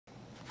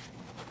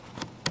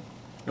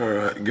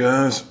Alright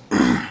guys,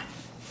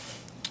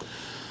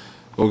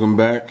 welcome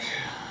back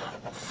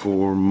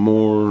for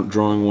more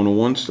Drawing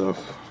 101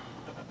 stuff.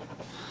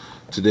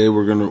 Today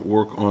we're going to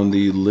work on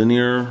the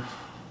linear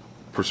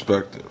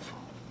perspective.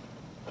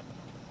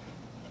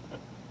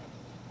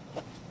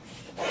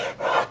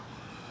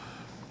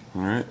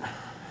 Alright,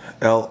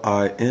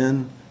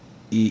 L-I-N-E-A-R,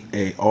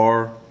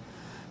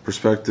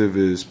 perspective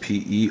is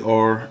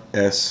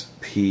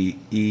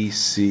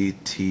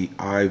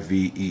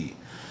P-E-R-S-P-E-C-T-I-V-E.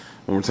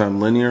 One more time,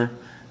 linear,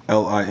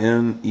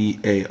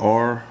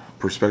 L-I-N-E-A-R,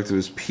 perspective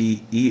is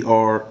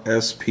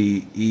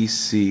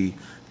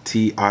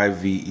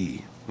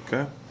P-E-R-S-P-E-C-T-I-V-E.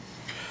 Okay?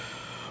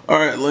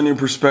 Alright, linear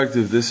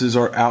perspective. This is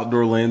our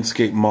outdoor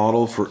landscape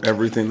model for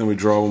everything that we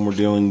draw when we're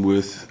dealing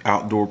with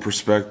outdoor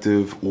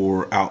perspective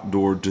or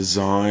outdoor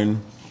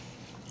design.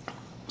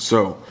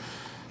 So,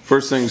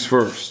 first things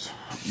first,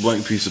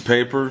 blank piece of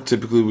paper.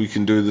 Typically we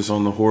can do this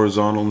on the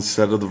horizontal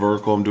instead of the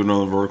vertical. I'm doing it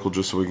on the vertical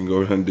just so we can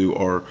go ahead and do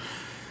our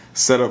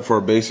setup for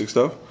our basic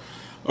stuff.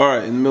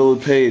 Alright, in the middle of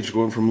the page,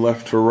 going from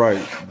left to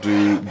right,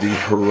 do the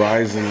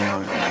horizon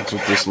line. That's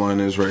what this line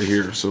is right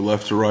here. So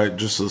left to right,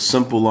 just a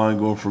simple line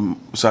going from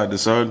side to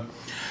side.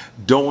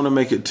 Don't want to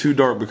make it too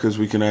dark because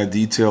we can add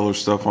detail or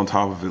stuff on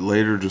top of it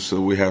later, just so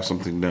we have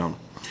something down.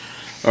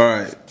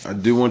 Alright, I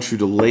do want you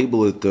to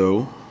label it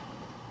though.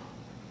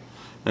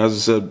 As I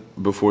said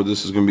before,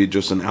 this is going to be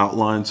just an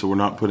outline, so we're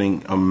not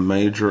putting a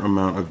major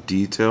amount of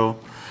detail.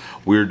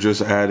 We're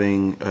just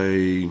adding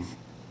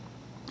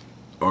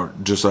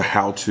just a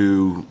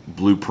how-to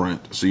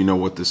blueprint so you know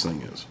what this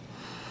thing is.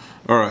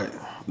 Alright,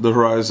 the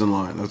horizon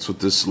line. That's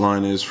what this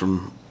line is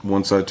from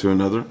one side to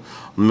another. In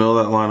the middle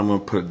of that line I'm going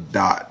to put a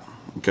dot.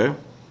 Okay?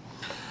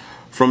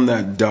 From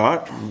that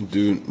dot, we'll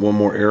do one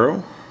more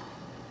arrow.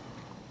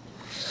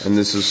 And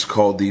this is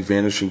called the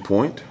vanishing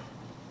point.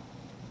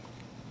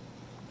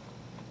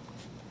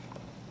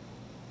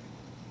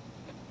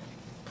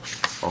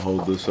 I'll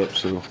hold this up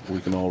so we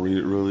can all read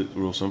it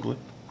real simply.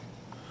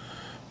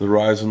 The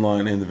horizon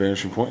line and the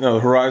vanishing point. Now the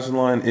horizon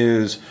line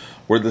is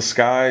where the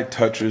sky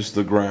touches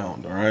the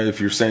ground. Alright, if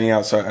you're standing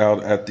out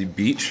at the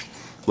beach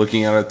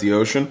looking out at the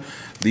ocean,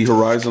 the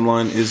horizon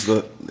line is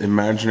the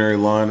imaginary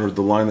line, or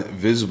the line that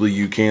visibly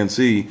you can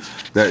see,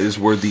 that is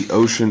where the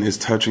ocean is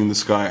touching the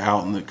sky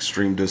out in the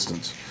extreme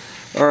distance.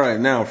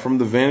 Alright, now from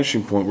the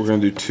vanishing point we're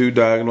going to do two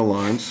diagonal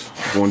lines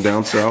going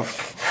down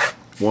south.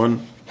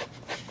 1,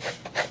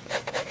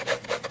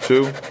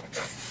 2.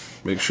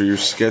 Make sure you're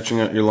sketching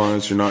out your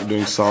lines. You're not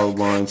doing solid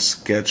lines.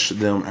 Sketch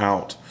them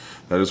out.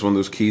 That is one of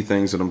those key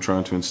things that I'm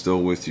trying to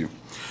instill with you.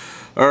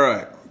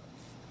 Alright,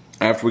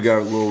 after we got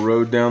a little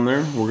road down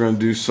there, we're going to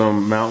do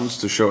some mountains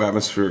to show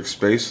atmospheric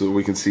space so that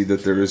we can see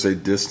that there is a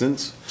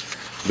distance,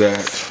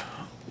 that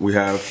we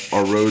have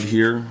our road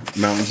here,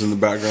 mountains in the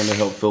background to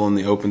help fill in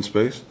the open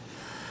space.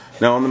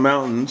 Now on the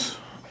mountains,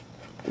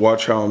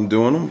 watch how I'm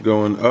doing them.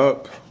 Going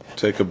up,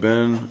 take a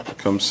bend,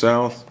 come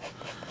south.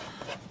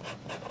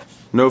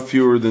 No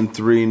fewer than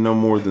 3, no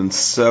more than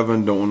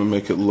 7. Don't want to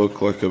make it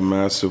look like a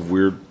massive,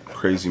 weird,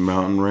 crazy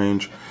mountain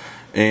range.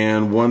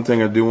 And one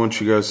thing I do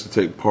want you guys to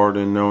take part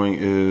in knowing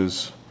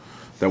is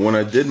that when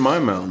I did my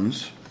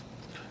mountains,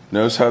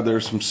 notice how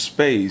there's some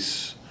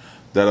space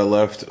that I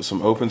left,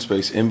 some open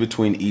space in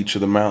between each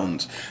of the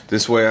mountains.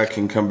 This way I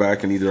can come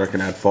back and either I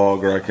can add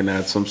fog or I can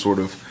add some sort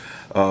of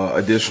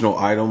additional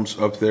items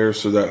up there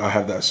so that I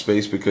have that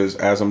space, because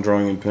as I'm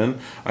drawing in pen,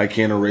 I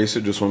can't erase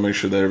it. Just want to make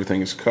sure that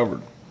everything is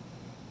covered.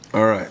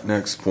 Alright,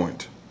 next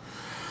point.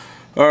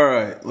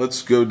 Alright,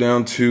 let's go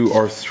down to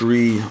our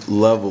 3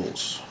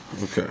 levels.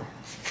 Okay.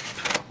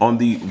 On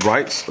the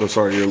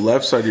your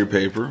left side of your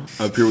paper,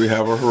 up here we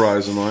have our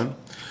horizon line.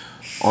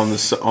 On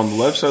the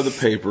left side of the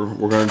paper,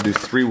 we're going to do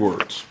 3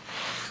 words.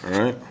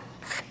 Alright?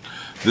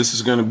 This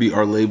is going to be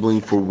our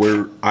labeling for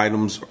where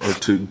items are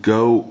to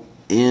go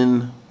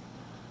in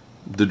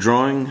the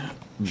drawing.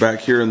 Back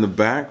here in the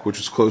back,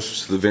 which is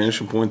closest to the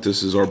vanishing point,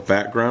 this is our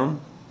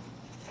background.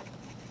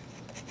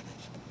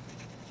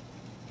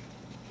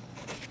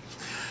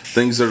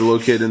 Things that are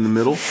located in the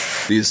middle,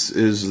 this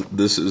is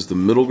the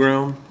middle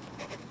ground.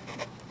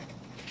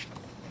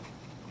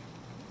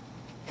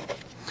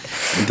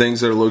 And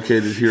things that are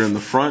located here in the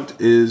front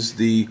is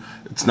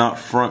it's not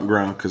front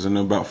ground, because I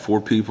know about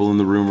 4 people in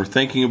the room are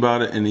thinking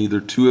about it, and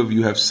either 2 of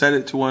you have said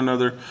it to one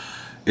another.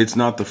 It's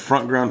not the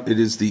front ground, it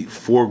is the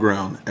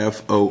foreground,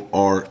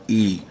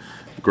 F-O-R-E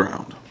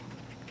ground.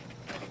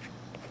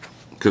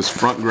 Because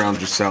front ground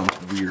just sounds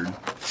weird.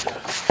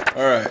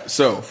 Alright,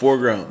 so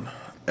foreground.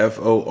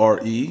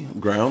 F-O-R-E,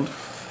 ground,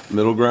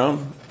 middle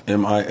ground,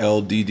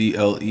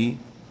 M-I-L-D-D-L-E,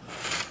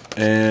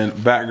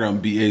 and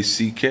background,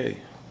 B-A-C-K,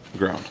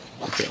 ground.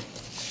 Okay.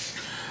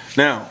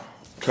 Now,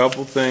 a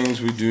couple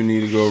things we do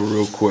need to go over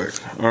real quick.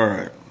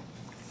 Alright.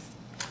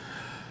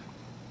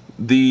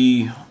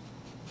 The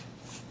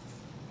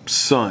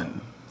sun.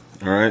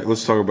 Alright,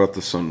 let's talk about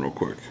the sun real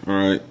quick.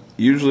 Alright,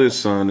 usually a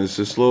sun is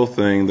this little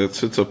thing that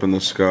sits up in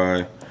the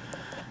sky,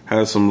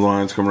 has some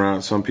lines come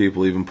around. Some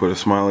people even put a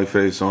smiley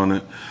face on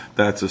it.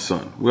 That's a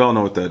sun. We all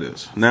know what that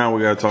is. Now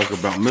we got to talk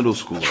about middle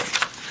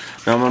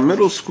schoolers. Now my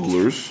middle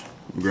schoolers,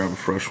 grab a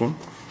fresh one.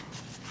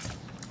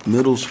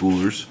 Middle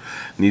schoolers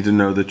need to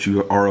know that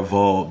you are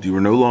evolved. You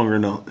are no longer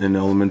in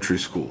elementary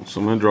school. So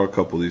I'm going to draw a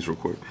couple of these real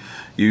quick.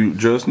 You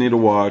just need to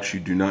watch. You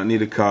do not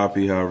need a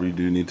copy. However, you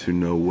do need to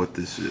know what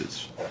this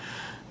is.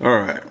 All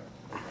right.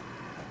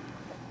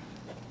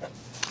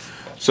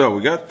 So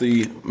we got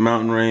the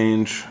mountain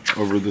range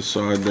over the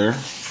side there.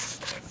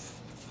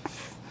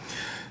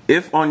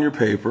 If on your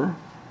paper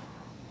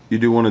you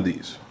do one of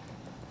these.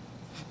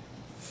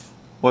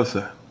 What's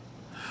that?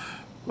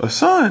 A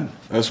sun.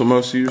 That's what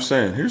most of you are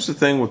saying. Here's the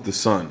thing with the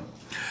sun.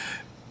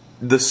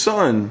 The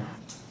sun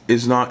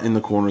is not in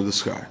the corner of the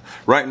sky.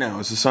 Right now,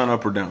 is the sun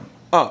up or down?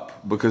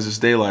 Up, because it's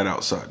daylight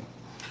outside.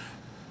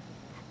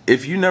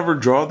 If you never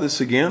draw this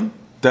again,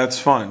 that's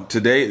fine.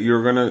 Today,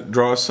 you're going to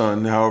draw a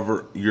sun.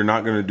 However, you're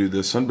not going to do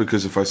this sun,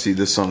 because if I see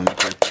this sun on the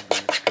paper, I'm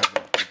going to cover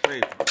up the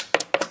paper.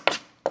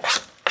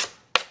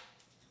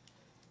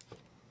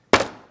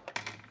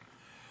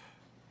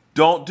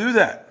 Don't do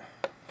that.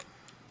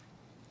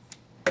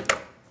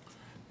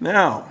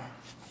 Now,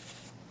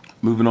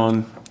 moving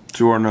on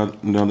to our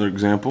another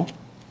example.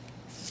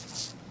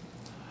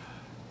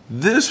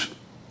 This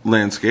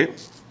landscape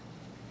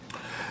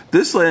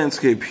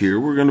here,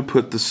 we're going to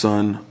put the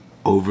sun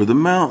over the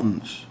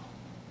mountains.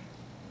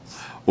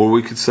 Or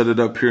we could set it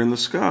up here in the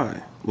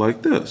sky,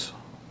 like this.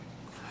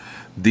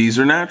 These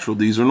are natural,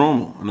 these are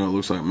normal. I know it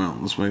looks like a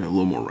mountain, let's make it a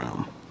little more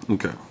round.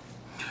 Okay.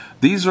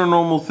 These are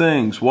normal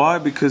things. Why?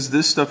 Because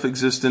this stuff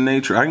exists in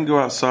nature. I can go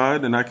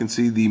outside and I can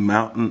see the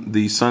mountain,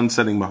 the sun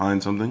setting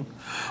behind something.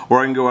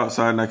 Or I can go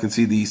outside and I can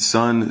see the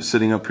sun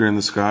sitting up here in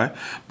the sky.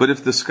 But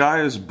if the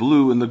sky is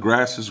blue and the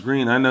grass is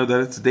green, I know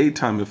that it's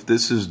daytime. If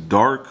this is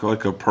dark,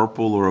 like a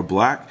purple or a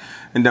black,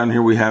 and down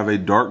here we have a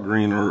dark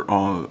green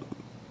or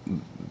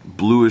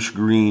bluish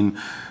green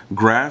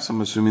grass, I'm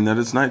assuming that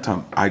it's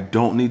nighttime. I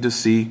don't need to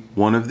see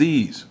one of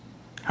these.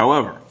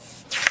 However,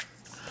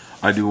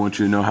 I do want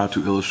you to know how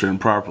to illustrate them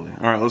properly.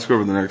 All right, let's go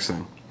over the next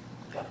thing.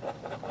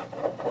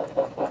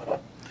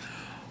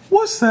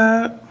 What's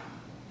that?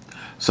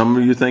 Some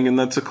of you are thinking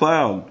that's a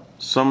cloud.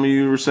 Some of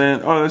you are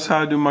saying, oh, that's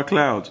how I do my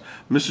clouds.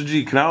 Mr.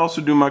 G, can I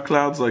also do my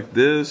clouds like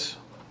this?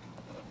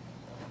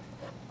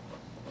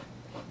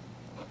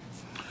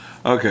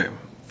 Okay,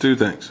 two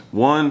things.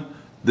 One,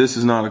 this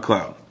is not a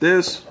cloud.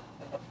 This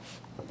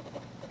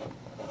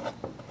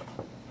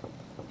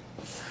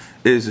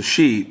is a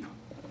sheep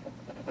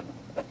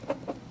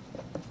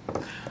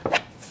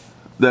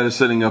that is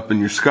sitting up in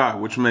your sky,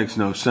 which makes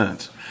no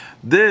sense.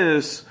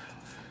 This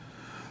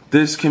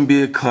can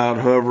be a cloud.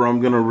 However,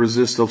 I'm going to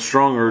resist a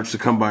strong urge to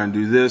come by and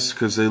do this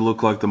because they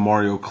look like the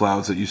Mario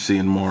clouds that you see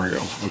in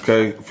Mario.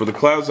 Okay, for the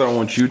clouds that I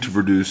want you to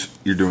produce,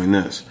 you're doing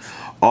this.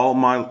 All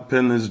my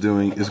pen is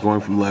doing is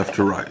going from left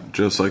to right,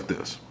 just like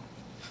this.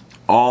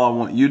 All I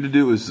want you to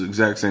do is the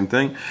exact same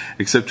thing,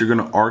 except you're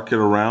going to arc it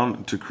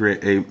around to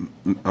create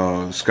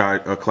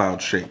a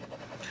cloud shape.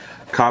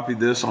 Copy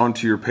this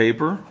onto your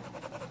paper.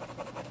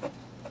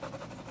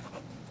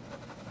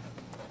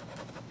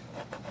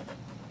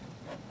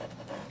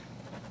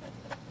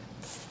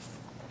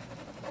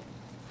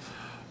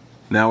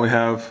 Now we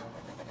have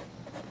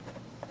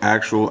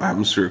actual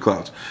atmospheric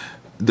clouds.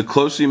 The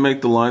closer you make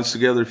the lines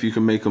together, if you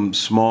can make them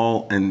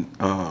small and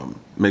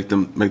make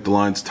the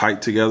lines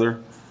tight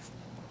together,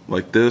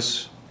 like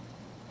this,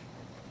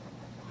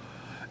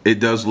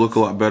 it does look a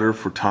lot better.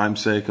 For time's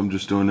sake, I'm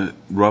just doing it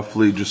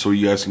roughly, just so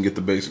you guys can get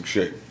the basic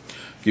shape.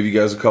 Give you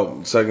guys a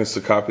couple seconds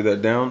to copy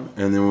that down,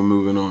 and then we're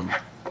moving on.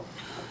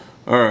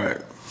 All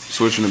right,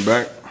 switching it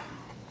back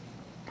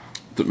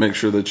to make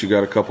sure that you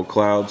got a couple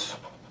clouds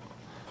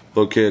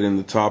located in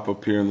the top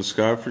up here in the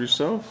sky for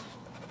yourself.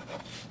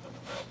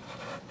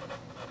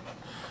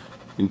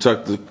 You can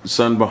tuck the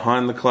sun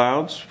behind the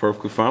clouds,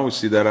 perfectly fine. We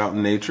see that out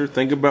in nature.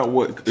 Think about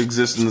what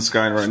exists in the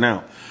sky right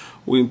now.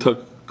 We can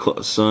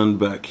tuck sun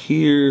back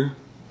here,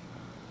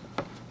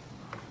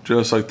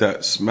 just like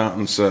that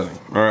mountain setting.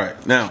 All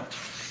right, now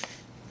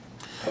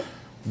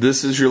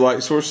this is your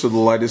light source, so the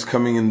light is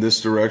coming in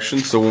this direction.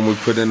 So when we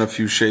put in a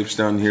few shapes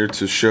down here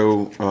to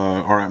show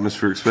our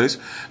atmospheric space,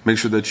 make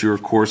sure that you're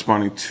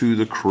corresponding to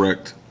the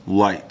correct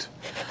light.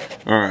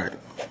 All right,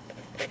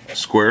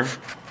 square,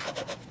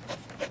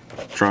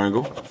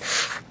 triangle,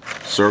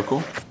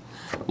 circle.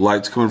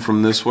 Light's coming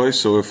from this way,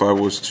 so if I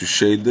was to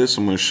shade this,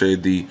 I'm going to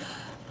shade the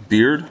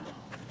beard,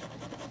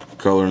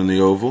 color in the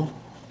oval.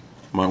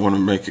 Might want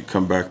to make it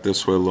come back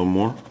this way a little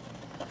more.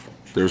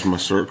 There's my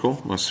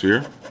circle, my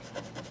sphere.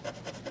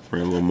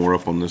 Bring a little more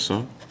up on this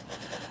side.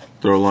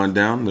 Throw a line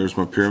down, there's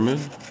my pyramid.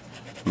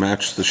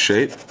 Match the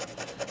shape,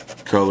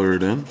 color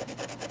it in.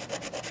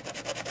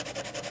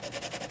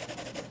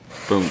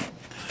 Boom.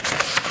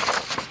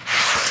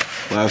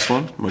 Last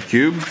one, my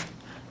cube.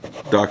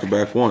 Dock it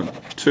back 1,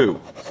 2,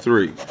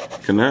 3.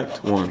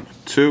 Connect, 1,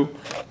 2.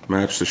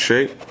 Match the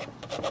shape.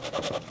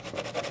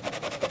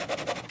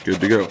 Good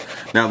to go.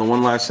 Now the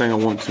one last thing I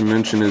want to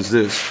mention is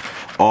this.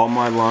 All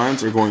my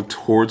lines are going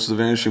towards the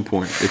vanishing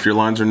point. If your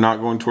lines are not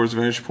going towards the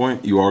vanishing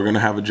point, you are going to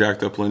have a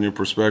jacked up linear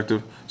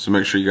perspective, so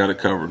make sure you got it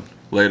covered.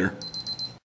 Later.